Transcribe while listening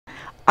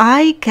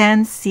I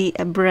can see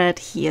a bread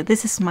here.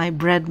 This is my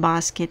bread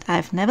basket.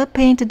 I've never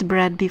painted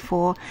bread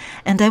before,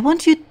 and I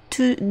want you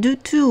to do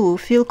too.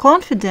 Feel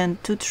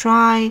confident to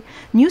try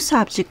new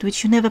subject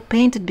which you never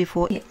painted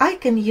before. I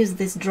can use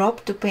this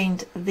drop to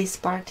paint this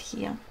part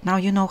here. Now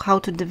you know how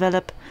to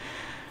develop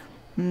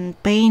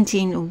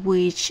painting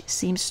which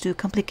seems too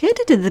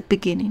complicated at the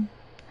beginning.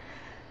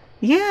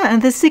 Yeah,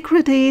 and the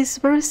secret is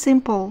very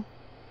simple.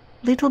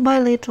 Little by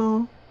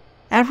little,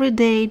 every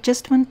day,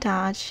 just one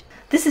touch.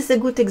 This is a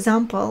good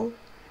example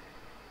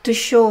to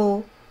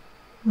show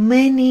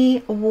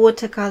many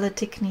watercolor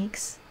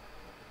techniques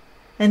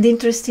and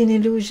interesting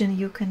illusion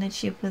you can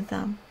achieve with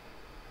them.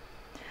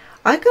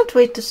 I can't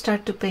wait to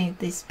start to paint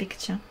this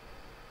picture.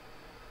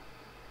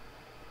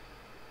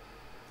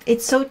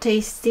 It's so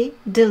tasty,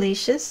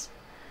 delicious,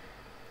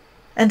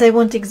 and I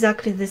want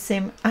exactly the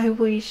same. I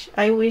wish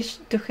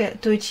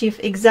to achieve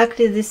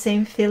exactly the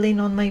same feeling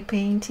on my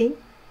painting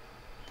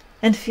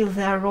and feel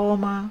the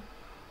aroma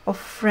of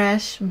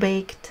fresh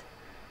baked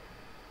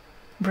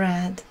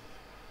bread.